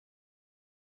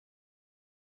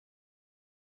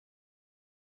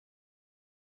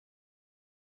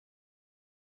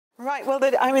Right, well,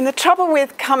 the trouble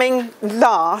with coming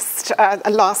last,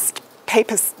 last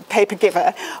paper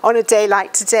giver on a day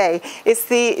like today is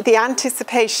the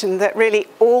anticipation that really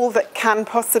all that can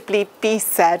possibly be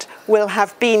said will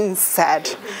have been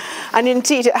said. And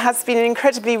indeed, it has been an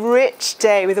incredibly rich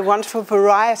day with a wonderful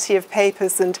variety of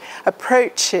papers and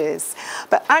approaches.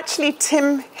 But actually,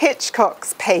 Tim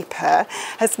Hitchcock's paper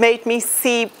has made me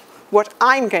see what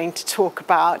I'm going to talk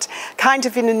about kind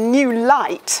of in a new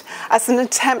light as an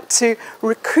attempt to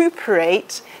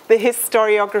recuperate the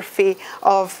historiography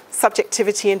of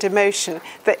subjectivity and emotion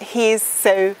that he is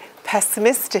so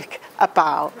pessimistic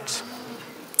about.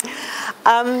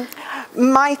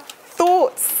 My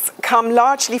thoughts come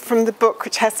largely from the book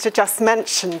which Hester just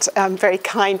mentioned very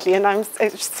kindly, and I'm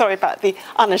sorry about the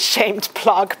unashamed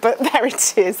plug, but there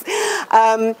it is.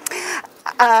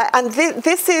 And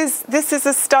this is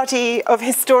a study of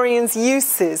historians'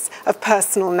 uses of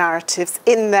personal narratives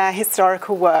in their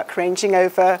historical work, ranging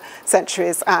over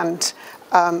centuries and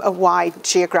a wide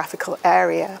geographical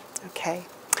area. Okay,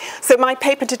 so my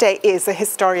paper today is a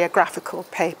historiographical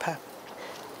paper.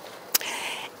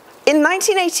 In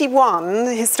 1981,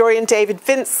 the historian David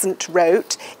Vincent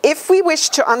wrote, "If we wish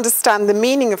to understand the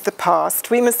meaning of the past,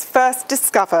 we must first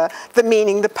discover the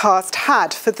meaning the past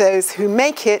had for those who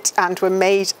make it and were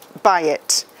made by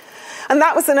it." And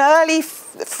that was an early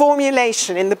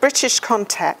formulation in the British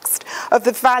context of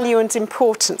the value and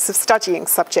importance of studying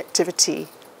subjectivity.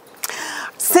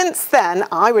 Since then,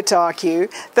 I would argue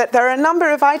that there are a number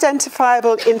of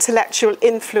identifiable intellectual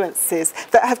influences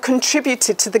that have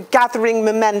contributed to the gathering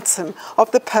momentum of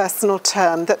the personal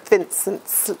term that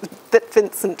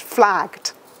Vincent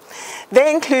flagged.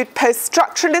 They include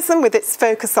post-structuralism with its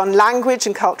focus on language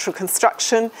and cultural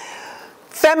construction,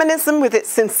 feminism with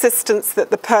its insistence that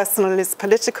the personal is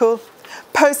political,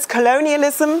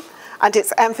 post-colonialism and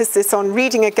its emphasis on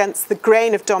reading against the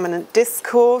grain of dominant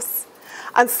discourse,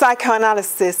 and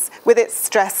psychoanalysis with its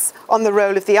stress on the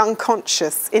role of the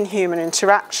unconscious in human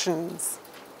interactions.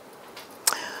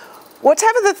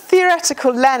 Whatever the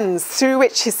theoretical lens through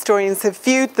which historians have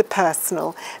viewed the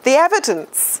personal, the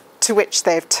evidence to which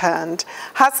they've turned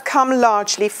has come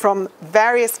largely from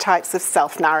various types of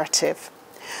self-narrative.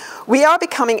 We are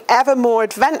becoming ever more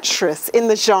adventurous in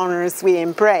the genres we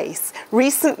embrace.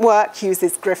 Recent work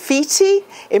uses graffiti,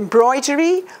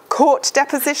 embroidery, court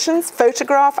depositions,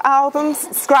 photograph albums,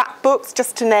 scrapbooks,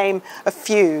 just to name a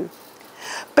few.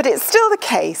 But it's still the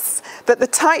case that the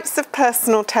types of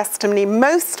personal testimony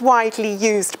most widely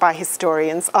used by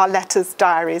historians are letters,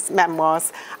 diaries,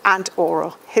 memoirs, and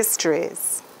oral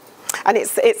histories. And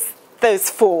it's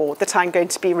those four that I'm going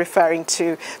to be referring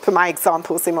to for my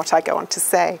examples in what I go on to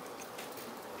say.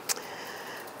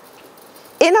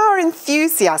 In our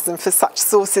enthusiasm for such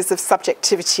sources of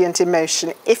subjectivity and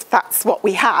emotion, if that's what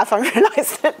we have, I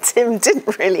realise that Tim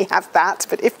didn't really have that,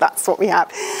 but if that's what we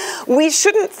have, we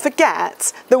shouldn't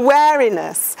forget the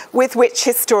wariness with which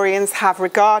historians have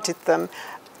regarded them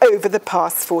over the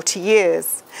past 40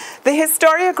 years. The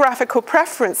historiographical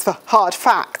preference for hard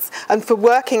facts and for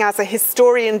working as a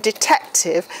historian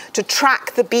detective to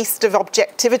track the beast of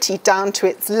objectivity down to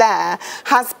its lair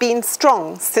has been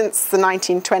strong since the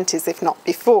 1920s, if not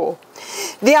before.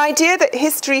 The idea that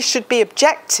history should be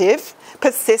objective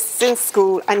persists in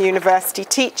school and university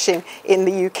teaching in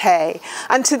the UK.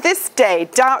 And to this day,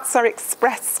 doubts are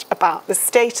expressed about the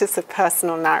status of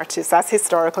personal narratives as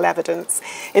historical evidence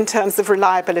in terms of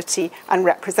reliability and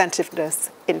representativeness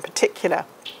in particular.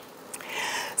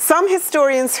 Some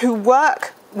historians who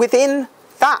work within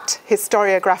that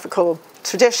historiographical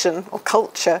tradition or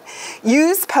culture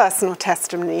use personal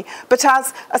testimony, but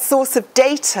as a source of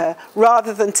data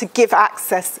rather than to give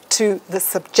access to the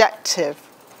subjective.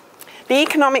 The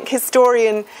economic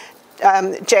historian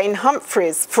Jane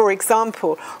Humphreys, for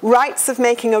example, writes of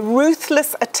making a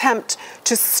ruthless attempt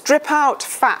to strip out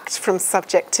fact from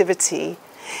subjectivity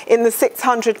in the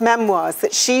 600 memoirs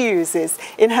that she uses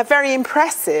in her very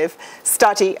impressive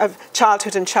study of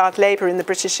childhood and child labour in the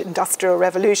British Industrial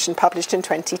Revolution, published in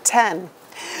 2010.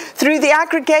 Through the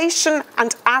aggregation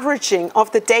and averaging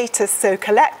of the data so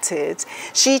collected,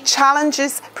 she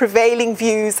challenges prevailing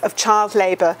views of child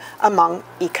labour among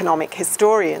economic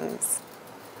historians.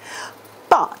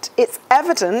 But it's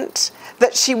evident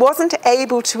that she wasn't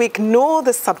able to ignore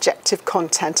the subjective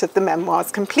content of the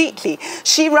memoirs completely.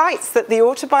 She writes that the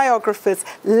autobiographers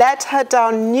led her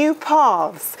down new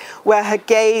paths where her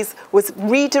gaze was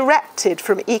redirected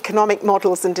from economic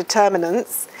models and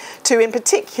determinants to, in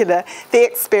particular, the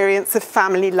experience of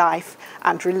family life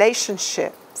and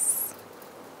relationships.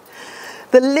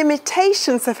 The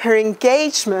limitations of her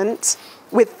engagement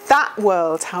with that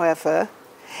world, however,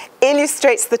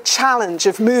 illustrates the challenge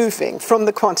of moving from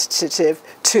the quantitative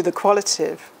to the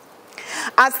qualitative.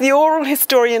 As the oral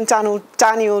historian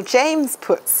Daniel James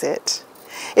puts it,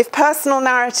 if personal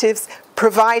narratives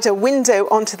provide a window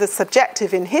onto the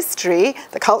subjective in history,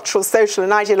 the cultural, social,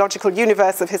 and ideological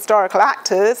universe of historical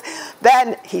actors,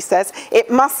 then, he says, it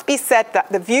must be said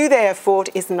that the view they afford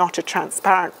is not a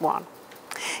transparent one.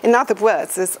 In other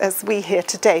words, as we here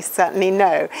today certainly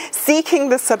know, seeking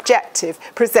the subjective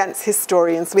presents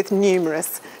historians with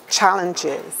numerous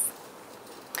challenges.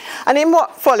 And in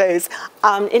what follows,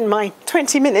 in my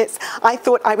 20 minutes, I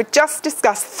thought I would just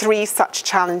discuss 3 such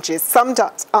challenges, summed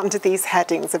up under these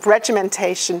headings of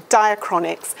regimentation,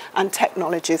 diachronics, and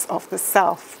technologies of the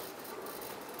self.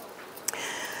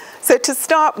 So to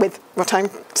start with what I'm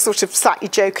sort of slightly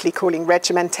jokingly calling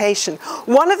regimentation,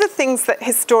 one of the things that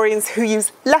historians who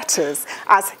use letters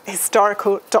as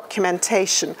historical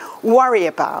documentation worry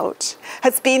about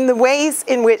has been the ways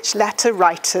in which letter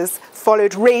writers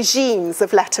followed regimes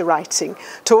of letter writing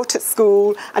taught at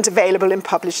school and available in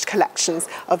published collections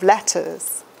of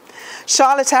letters.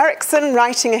 Charlotte Erickson,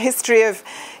 writing a history of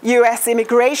US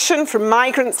immigration from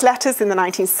migrants' letters in the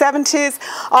 1970s,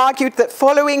 argued that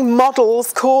following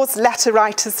models caused letter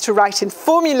writers to write in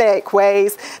formulaic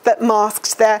ways that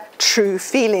masked their true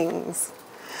feelings.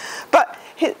 But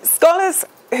scholars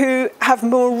who have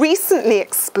more recently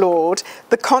explored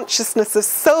the consciousness of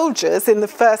soldiers in the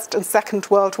First and Second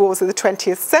World Wars of the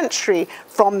 20th century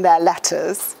from their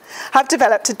letters have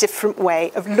developed a different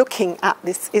way of looking at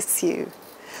this issue.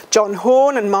 John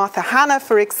Horn and Martha Hanna,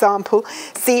 for example,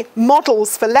 see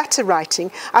models for letter writing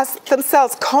as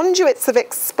themselves conduits of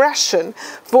expression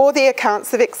for the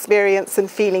accounts of experience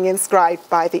and feeling inscribed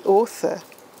by the author.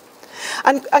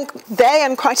 And they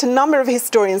and quite a number of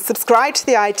historians subscribe to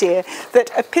the idea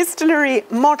that epistolary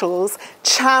models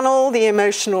channel the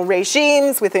emotional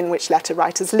regimes within which letter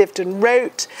writers lived and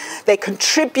wrote. They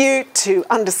contribute to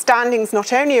understandings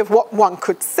not only of what one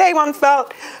could say one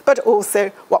felt, but also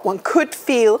what one could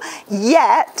feel,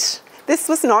 yet this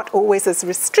was not always as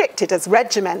restricted, as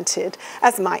regimented,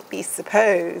 as might be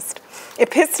supposed.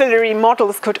 Epistolary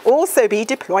models could also be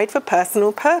deployed for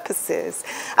personal purposes,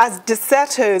 as De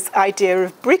Certeau's idea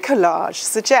of bricolage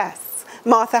suggests.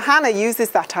 Martha Hanna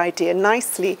uses that idea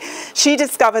nicely. She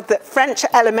discovered that French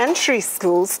elementary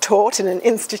schools taught in an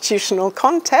institutional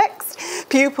context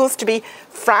pupils to be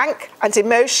frank and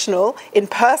emotional in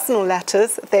personal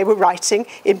letters they were writing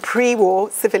in pre-war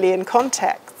civilian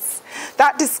contexts.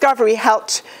 That discovery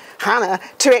helped Hanna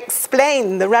to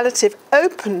explain the relative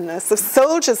openness of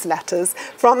soldiers' letters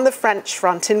from the French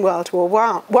front in World War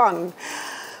I.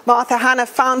 Martha Hanna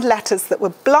found letters that were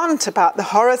blunt about the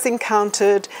horrors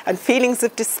encountered and feelings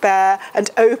of despair, and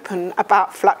open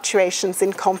about fluctuations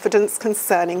in confidence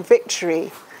concerning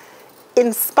victory,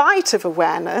 in spite of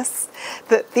awareness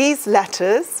that these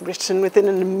letters, written within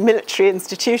a military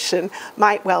institution,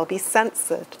 might well be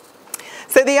censored.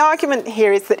 So the argument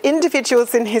here is that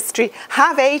individuals in history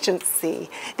have agency.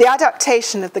 The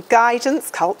adaptation of the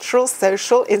guidance, cultural,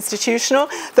 social, institutional,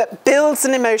 that builds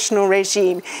an emotional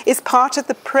regime is part of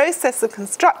the process of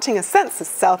constructing a sense of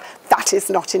self that is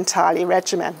not entirely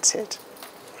regimented.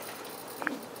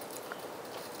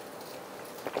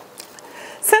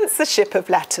 Censorship of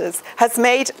letters has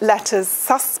made letters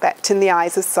suspect in the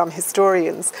eyes of some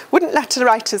historians. Wouldn't letter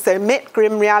writers omit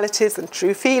grim realities and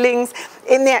true feelings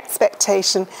in the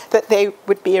expectation that they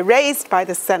would be erased by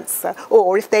the censor,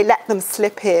 or if they let them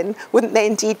slip in, wouldn't they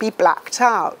indeed be blacked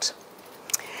out?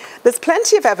 There's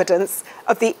plenty of evidence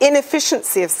of the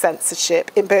inefficiency of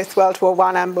censorship in both World War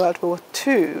I and World War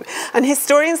II, and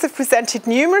historians have presented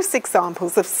numerous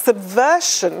examples of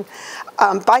subversion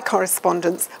by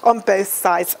correspondence on both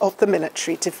sides of the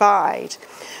military divide.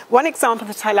 One example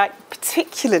that I like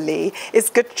particularly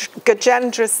is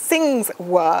Gajendra Singh's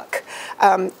work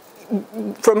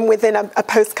from within a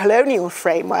post-colonial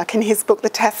framework in his book, The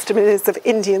Testimonies of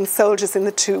Indian Soldiers in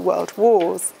the Two World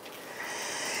Wars.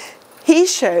 He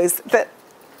shows that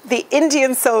the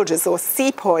Indian soldiers, or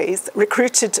sepoys,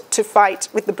 recruited to fight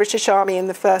with the British Army in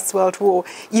the First World War,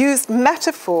 used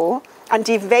metaphor and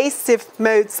evasive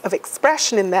modes of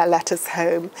expression in their letters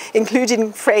home,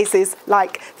 including phrases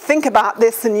like, "think about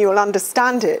this and you'll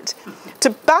understand it," to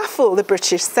baffle the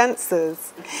British censors.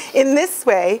 In this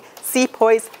way,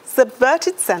 sepoys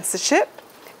subverted censorship,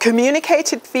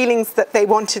 communicated feelings that they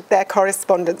wanted their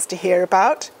correspondents to hear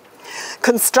about,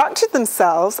 constructed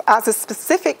themselves as a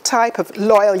specific type of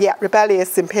loyal yet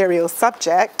rebellious imperial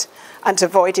subject, and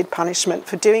avoided punishment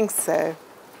for doing so.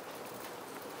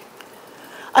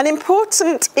 An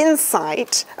important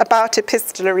insight about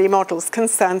epistolary models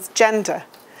concerns gender.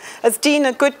 As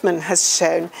Dina Goodman has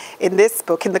shown in this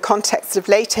book, in the context of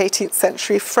late 18th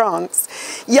century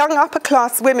France, young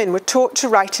upper-class women were taught to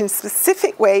write in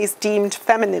specific ways deemed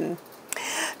feminine.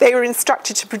 They were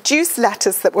instructed to produce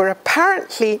letters that were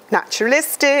apparently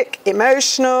naturalistic,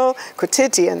 emotional,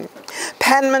 quotidian.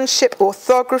 Penmanship,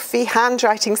 orthography,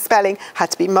 handwriting, spelling had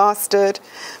to be mastered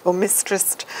or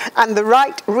mistressed, and the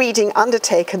right reading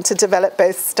undertaken to develop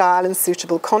both style and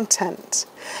suitable content.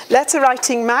 Letter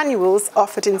writing manuals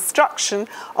offered instruction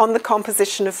on the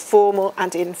composition of formal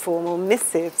and informal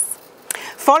missives.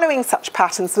 Following such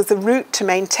patterns was a route to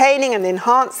maintaining and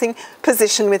enhancing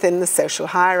position within the social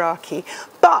hierarchy.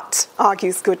 But,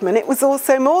 argues Goodman, it was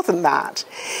also more than that.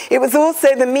 It was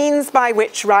also the means by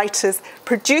which writers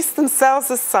produced themselves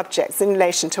as subjects in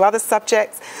relation to other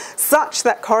subjects, such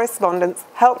that correspondence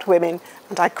helped women,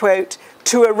 and I quote,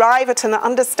 to arrive at an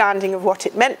understanding of what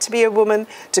it meant to be a woman,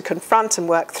 to confront and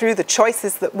work through the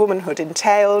choices that womanhood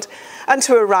entailed, and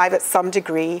to arrive at some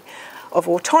degree of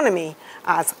autonomy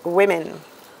as women.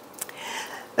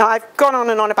 Now, I've gone on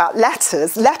and on about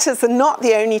letters. Letters are not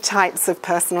the only types of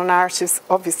personal narratives,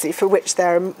 obviously, for which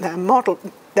there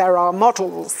are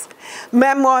models.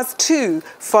 Memoirs, too,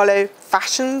 follow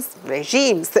fashions,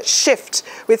 regimes that shift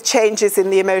with changes in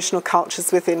the emotional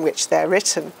cultures within which they're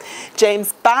written.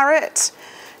 James Barrett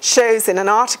shows in an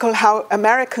article how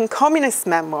American communist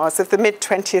memoirs of the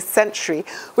mid-20th century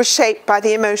were shaped by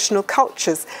the emotional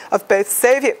cultures of both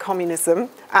Soviet communism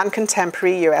and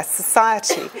contemporary US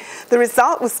society. The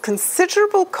result was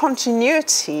considerable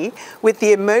continuity with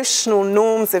the emotional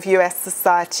norms of US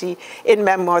society in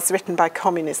memoirs written by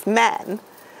communist men.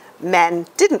 Men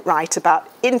didn't write about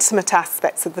intimate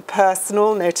aspects of the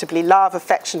personal, notably love,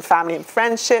 affection, family, and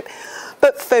friendship,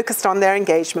 but focused on their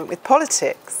engagement with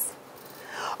politics.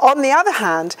 On the other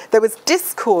hand, there was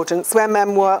discordance where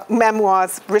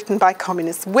memoirs written by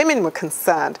communist women were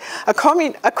concerned.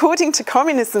 According to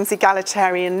communism's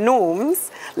egalitarian norms,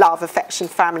 love, affection,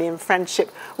 family, and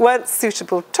friendship weren't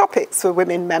suitable topics for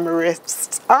women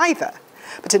memoirists either.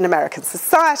 But in American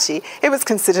society, it was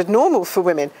considered normal for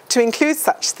women to include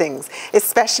such things,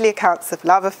 especially accounts of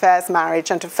love affairs,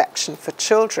 marriage, and affection for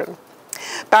children.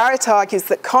 Barrett argues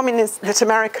that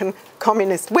American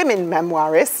communist women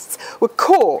memoirists were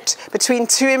caught between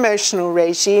two emotional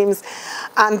regimes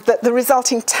and that the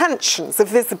resulting tensions are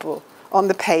visible on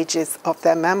the pages of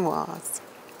their memoirs.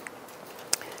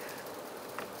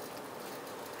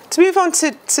 To move on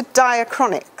to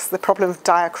diachronics, the problem of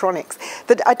diachronics,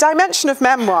 a dimension of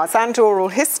memoirs and oral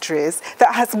histories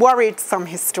that has worried some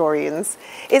historians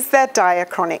is their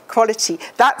diachronic quality.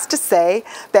 That's to say,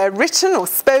 they're written or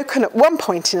spoken at one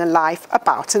point in a life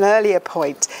about an earlier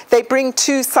point. They bring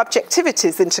two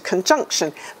subjectivities into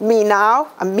conjunction, me now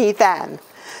and me then,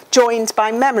 joined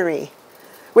by memory,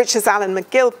 which, as Alan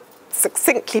McGill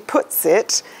succinctly puts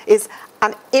it, is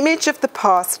an image of the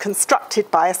past constructed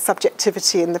by a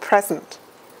subjectivity in the present.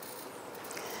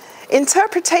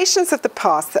 Interpretations of the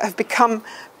past that have become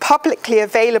publicly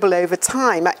available over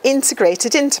time are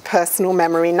integrated into personal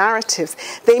memory narratives.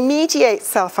 They mediate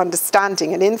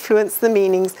self-understanding and influence the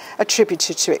meanings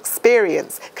attributed to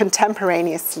experience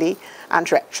contemporaneously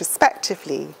and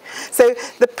retrospectively. So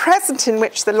the present in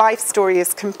which the life story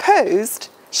is composed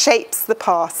shapes the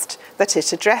past that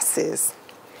it addresses.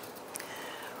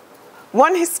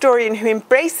 One historian who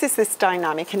embraces this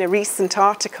dynamic in a recent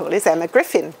article is Emma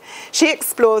Griffin. She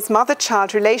explores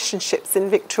mother-child relationships in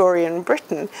Victorian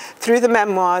Britain through the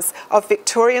memoirs of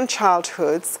Victorian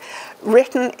childhoods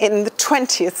written in the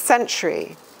 20th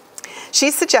century. She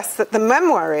suggests that the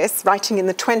memoirists writing in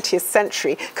the 20th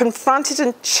century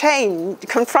confronted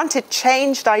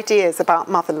changed ideas about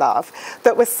mother love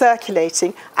that were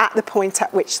circulating at the point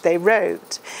at which they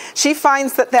wrote. She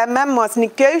finds that their memoirs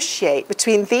negotiate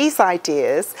between these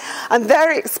ideas and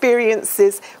their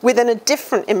experiences within a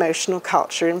different emotional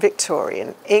culture in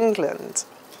Victorian England.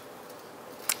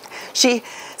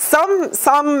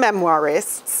 Some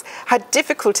memoirists had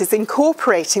difficulties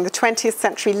incorporating the 20th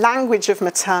century language of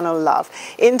maternal love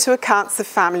into accounts of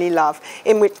family love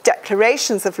in which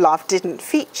declarations of love didn't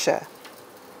feature.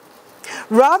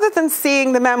 Rather than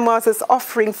seeing the memoirs as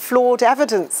offering flawed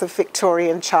evidence of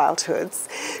Victorian childhoods,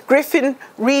 Griffin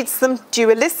reads them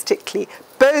dualistically,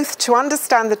 both to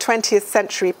understand the 20th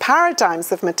century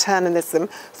paradigms of maternalism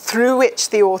through which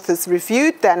the authors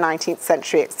reviewed their 19th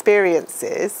century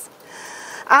experiences,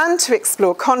 and to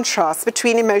explore contrasts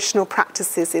between emotional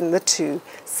practices in the two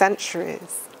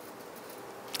centuries.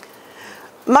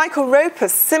 Michael Roper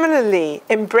similarly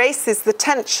embraces the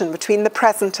tension between the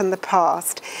present and the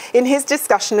past in his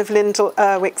discussion of Lyndall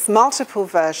Erwick's multiple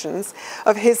versions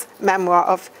of his memoir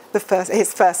of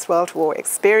his First World War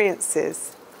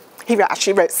experiences. He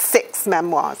actually wrote 6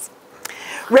 memoirs.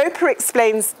 Roper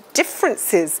explains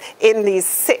differences in these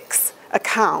 6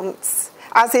 accounts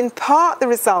as in part the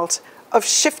result of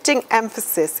shifting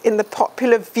emphasis in the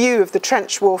popular view of the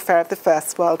trench warfare of the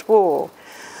First World War.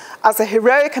 As a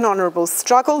heroic and honourable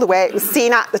struggle, the way it was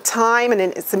seen at the time and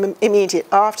in its immediate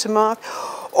aftermath,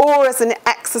 or as an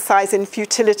exercise in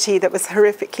futility that was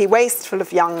horrifically wasteful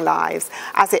of young lives,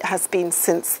 as it has been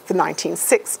since the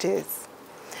 1960s.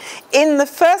 In the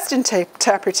first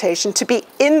interpretation, to be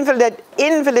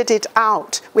invalided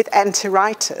out with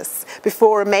enteritis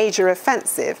before a major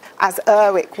offensive, as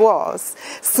Erwick was,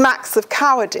 smacks of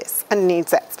cowardice and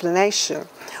needs explanation,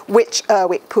 which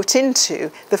Erwick put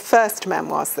into the first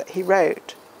memoirs that he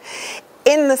wrote.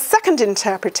 In the second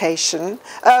interpretation,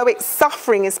 Erwick's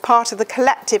suffering is part of the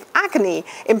collective agony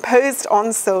imposed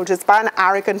on soldiers by an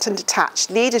arrogant and detached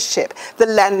leadership, the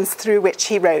lens through which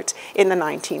he wrote in the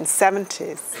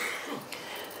 1970s.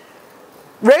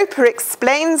 Roper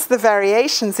explains the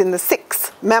variations in the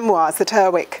 6 memoirs that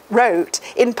Erwick wrote,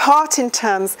 in part in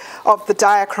terms of the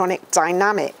diachronic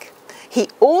dynamic. He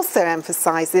also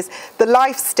emphasises the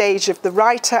life stage of the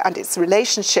writer and its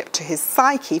relationship to his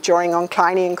psyche, drawing on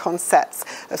Kleinian concepts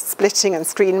of splitting and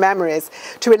screen memories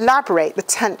to elaborate the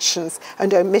tensions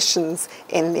and omissions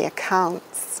in the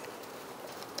accounts.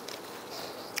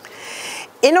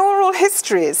 In oral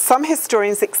histories, some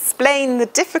historians explain the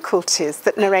difficulties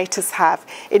that narrators have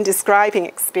in describing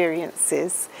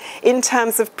experiences in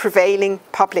terms of prevailing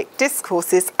public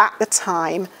discourses at the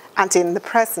time and in the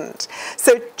present.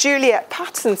 So Juliet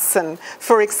Pattinson,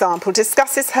 for example,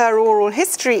 discusses her oral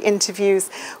history interviews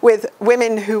with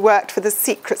women who worked for the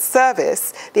Secret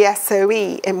Service, the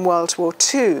SOE, in World War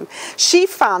II. She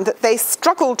found that they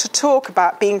struggled to talk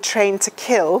about being trained to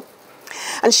kill,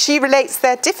 and she relates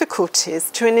their difficulties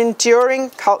to an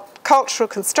enduring cultural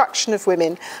construction of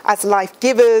women as life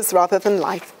givers rather than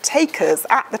life takers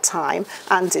at the time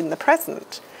and in the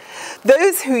present.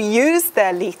 Those who used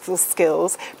their lethal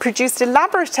skills produced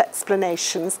elaborate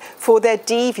explanations for their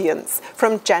deviance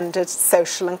from gendered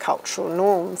social and cultural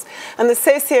norms. And the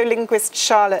sociolinguist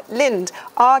Charlotte Lind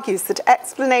argues that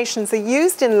explanations are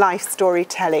used in life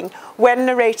storytelling when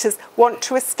narrators want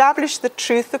to establish the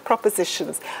truth of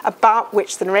propositions about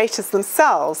which the narrators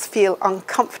themselves feel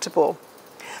uncomfortable.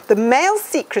 The male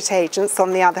secret agents,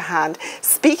 on the other hand,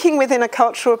 speaking within a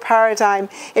cultural paradigm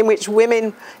in which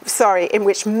men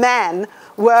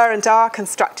were and are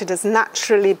constructed as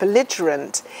naturally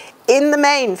belligerent, in the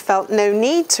main felt no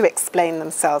need to explain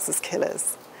themselves as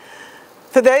killers.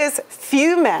 For those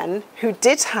few men who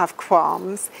did have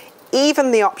qualms,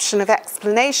 even the option of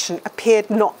explanation appeared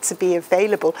not to be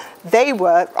available. They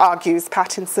were, argues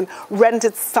Pattinson,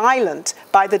 rendered silent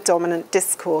by the dominant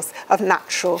discourse of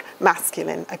natural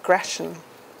masculine aggression.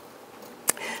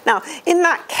 Now, in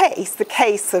that case, the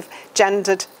case of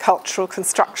gendered cultural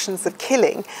constructions of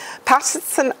killing,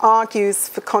 Pattinson argues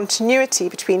for continuity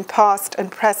between past and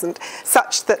present,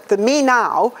 such that the me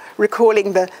now,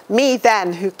 recalling the me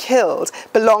then who killed,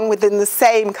 belong within the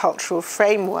same cultural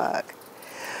framework.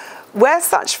 Where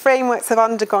such frameworks have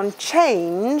undergone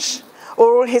change,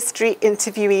 oral history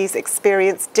interviewees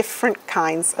experience different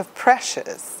kinds of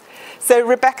pressures. So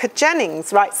Rebecca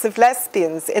Jennings writes of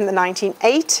lesbians in the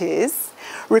 1980s,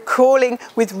 recalling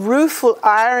with rueful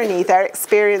irony their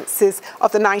experiences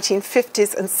of the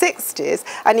 1950s and 60s,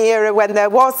 an era when there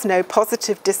was no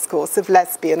positive discourse of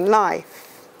lesbian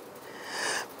life.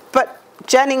 But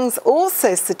Jennings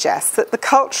also suggests that the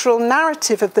cultural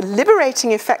narrative of the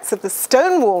liberating effects of the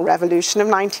Stonewall Revolution of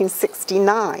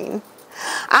 1969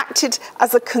 acted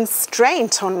as a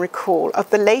constraint on recall of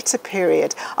the later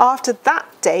period. After that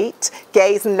date,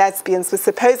 gays and lesbians were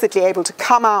supposedly able to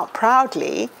come out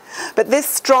proudly, but this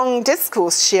strong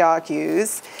discourse, she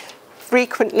argues,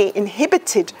 frequently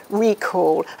inhibited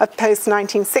recall of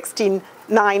post-1969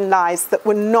 lives that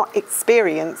were not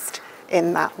experienced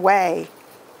in that way.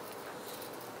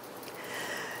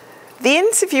 The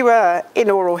interviewer in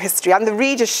oral history and the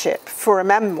readership for a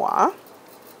memoir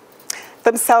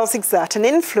themselves exert an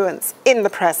influence in the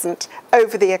present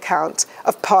over the account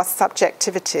of past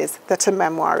subjectivities that a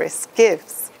memoirist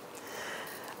gives.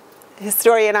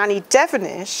 Historian Annie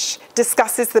Devonish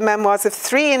discusses the memoirs of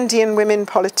 3 Indian women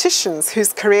politicians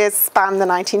whose careers span the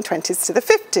 1920s to the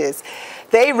 50s.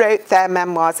 They wrote their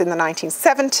memoirs in the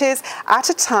 1970s at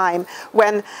a time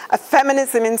when a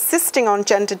feminism insisting on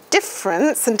gender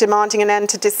difference and demanding an end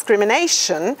to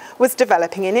discrimination was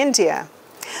developing in India.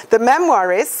 The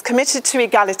memoirists, committed to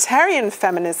egalitarian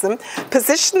feminism,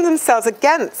 positioned themselves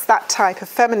against that type of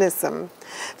feminism.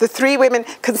 The 3 women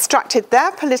constructed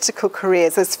their political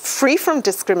careers as free from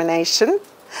discrimination,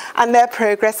 and their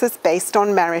progress is based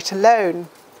on merit alone.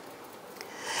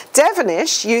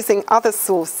 Devonish, using other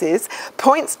sources,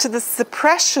 points to the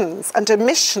suppressions and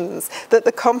omissions that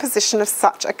the composition of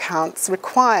such accounts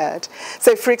required.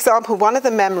 So, for example, one of the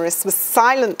memoirists was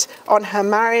silent on her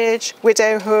marriage,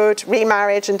 widowhood,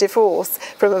 remarriage and divorce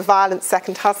from a violent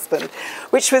second husband,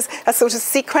 which was a sort of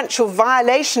sequential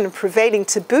violation of prevailing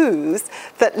taboos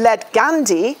that led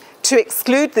Gandhi to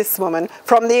exclude this woman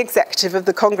from the executive of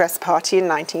the Congress Party in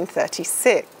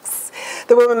 1936.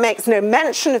 The woman makes no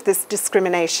mention of this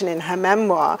discrimination in her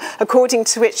memoir, according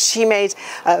to which she made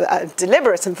a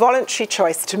deliberate and voluntary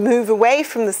choice to move away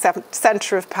from the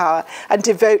centre of power and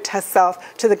devote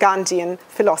herself to the Gandhian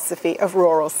philosophy of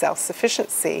rural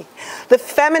self-sufficiency. The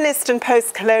feminist and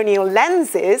post-colonial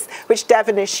lenses which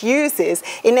Devonish uses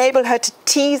enable her to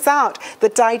tease out the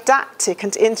didactic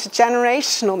and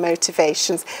intergenerational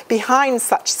motivations behind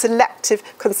such selective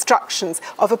constructions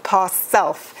of a past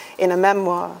self in a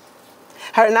memoir.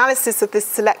 Her analysis of this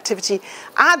selectivity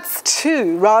adds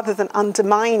to, rather than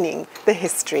undermining, the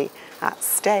history at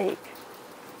stake.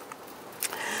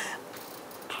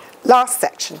 Last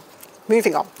section,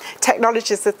 moving on.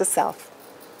 Technologies of the self.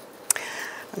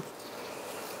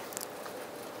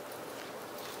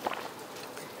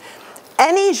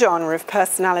 Any genre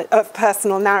of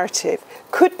personal narrative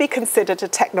could be considered a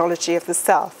technology of the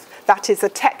self. That is, a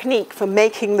technique for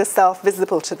making the self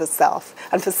visible to the self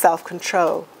and for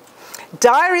self-control.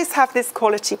 Diaries have this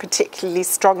quality particularly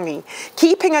strongly.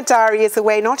 Keeping a diary is a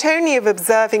way not only of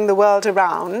observing the world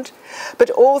around, but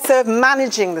also of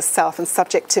managing the self and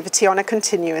subjectivity on a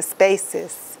continuous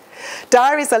basis.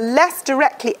 Diaries are less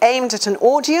directly aimed at an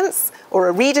audience or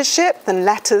a readership than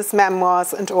letters,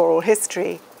 memoirs, and oral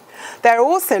history. They're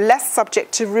also less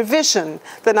subject to revision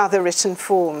than other written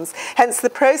forms. Hence, the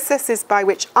processes by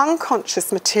which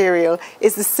unconscious material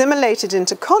is assimilated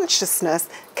into consciousness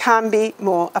can be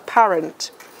more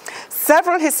apparent.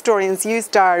 Several historians use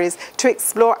diaries to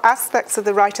explore aspects of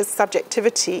the writer's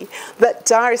subjectivity that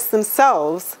diarists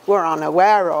themselves were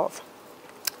unaware of.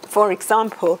 For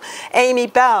example, Amy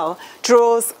Bell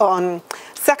draws on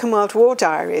Second World War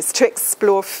diaries to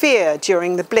explore fear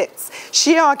during the Blitz.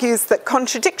 She argues that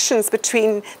contradictions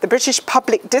between the British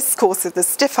public discourse of the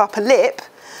stiff upper lip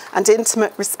and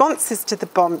intimate responses to the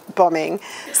bombing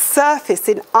surface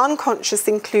in unconscious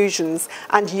inclusions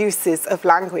and uses of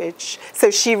language. So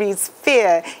she reads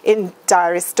fear in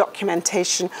diarist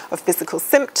documentation of physical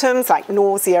symptoms like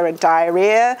nausea and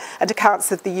diarrhea, and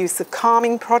accounts of the use of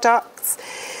calming products,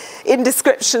 in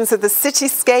descriptions of the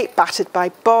cityscape battered by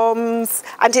bombs,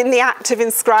 and in the act of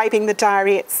inscribing the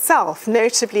diary itself,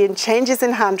 notably in changes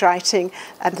in handwriting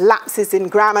and lapses in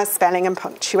grammar, spelling and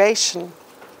punctuation.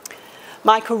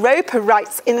 Michael Roper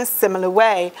writes in a similar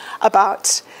way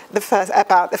about the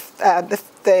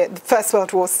First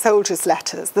World War soldiers'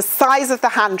 letters. The size of the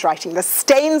handwriting, the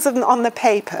stains on the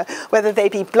paper, whether they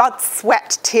be blood,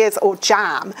 sweat, tears or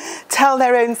jam, tell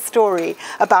their own story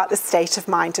about the state of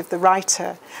mind of the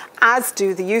writer, as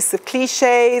do the use of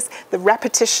cliches, the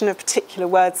repetition of particular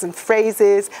words and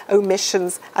phrases,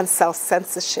 omissions and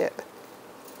self-censorship.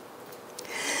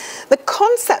 The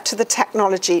concept of the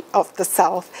technology of the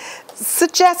self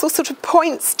suggests or sort of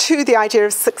points to the idea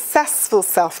of successful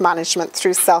self-management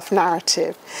through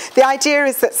self-narrative. The idea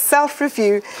is that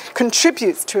self-review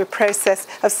contributes to a process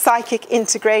of psychic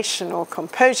integration or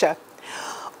composure.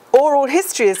 Oral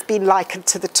history has been likened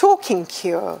to the talking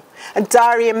cure, and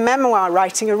diary and memoir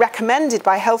writing are recommended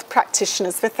by health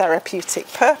practitioners for therapeutic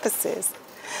purposes.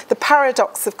 The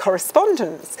paradox of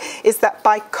correspondence is that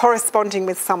by corresponding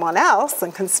with someone else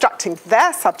and constructing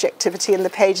their subjectivity in the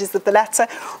pages of the letter,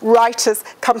 writers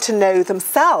come to know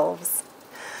themselves.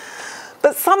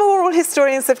 But some oral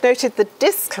historians have noted the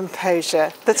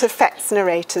discomposure that affects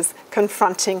narrators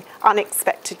confronting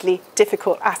unexpectedly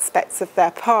difficult aspects of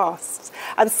their past.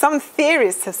 And some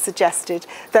theorists have suggested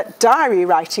that diary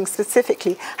writing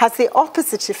specifically has the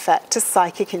opposite effect to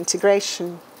psychic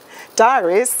integration.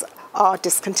 Diaries are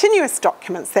discontinuous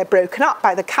documents. They're broken up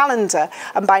by the calendar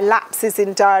and by lapses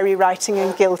in diary writing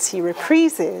and guilty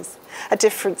reprises. A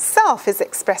different self is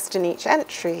expressed in each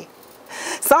entry.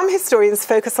 Some historians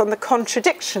focus on the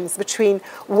contradictions between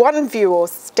one view or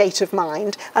state of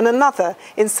mind and another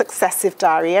in successive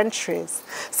diary entries.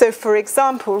 So, for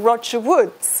example, Roger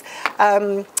Woods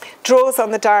draws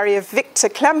on the diary of Victor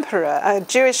Klemperer, a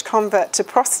Jewish convert to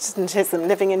Protestantism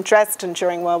living in Dresden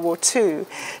during World War II,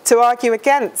 to argue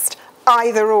against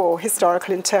either-or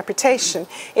historical interpretation,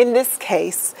 in this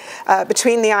case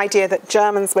between the idea that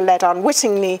Germans were led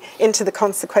unwittingly into the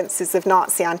consequences of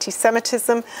Nazi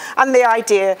anti-Semitism and the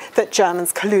idea that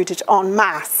Germans colluded en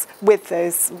masse with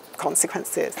those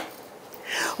consequences.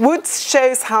 Woods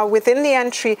shows how within the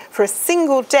entry for a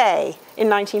single day in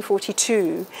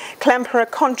 1942, Klemperer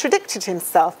contradicted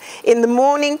himself. In the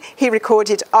morning, he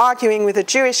recorded arguing with a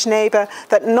Jewish neighbour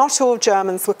that not all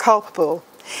Germans were culpable.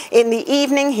 In the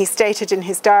evening, he stated in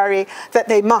his diary that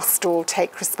they must all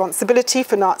take responsibility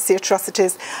for Nazi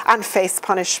atrocities and face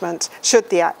punishment should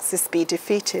the Axis be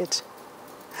defeated.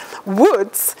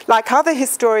 Woods, like other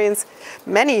historians,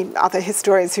 many other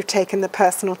historians who've taken the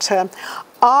personal term,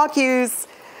 argues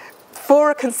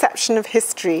for a conception of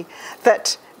history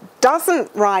that doesn't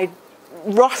ride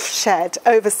roughshed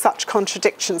over such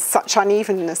contradictions, such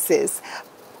unevennesses,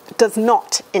 does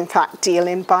not, in fact, deal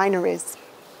in binaries.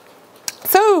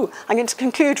 So I'm going to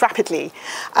conclude rapidly,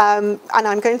 and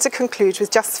I'm going to conclude with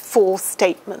just 4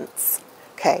 statements.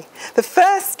 Okay. The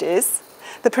first is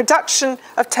the production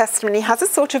of testimony has a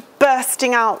sort of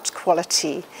bursting out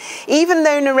quality. Even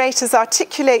though narrators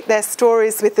articulate their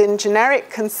stories within generic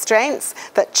constraints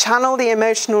that channel the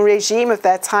emotional regime of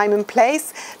their time and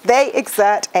place, they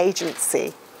exert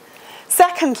agency.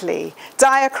 Secondly,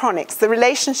 diachronics, the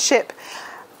relationship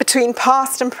between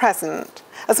past and present,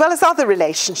 as well as other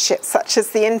relationships, such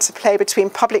as the interplay between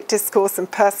public discourse and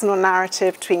personal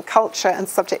narrative, between culture and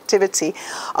subjectivity,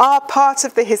 are part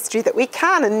of the history that we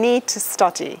can and need to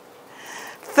study.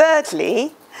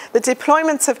 Thirdly, the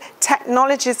deployment of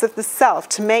technologies of the self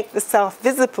to make the self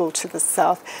visible to the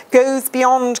self goes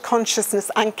beyond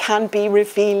consciousness and can be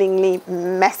revealingly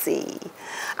messy.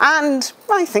 And,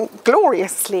 I think,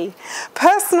 gloriously,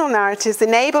 personal narratives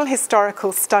enable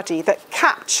historical study that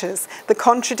captures the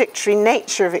contradictory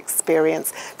nature of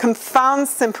experience, confounds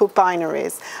simple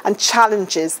binaries, and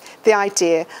challenges the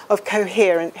idea of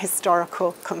coherent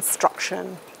historical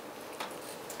construction.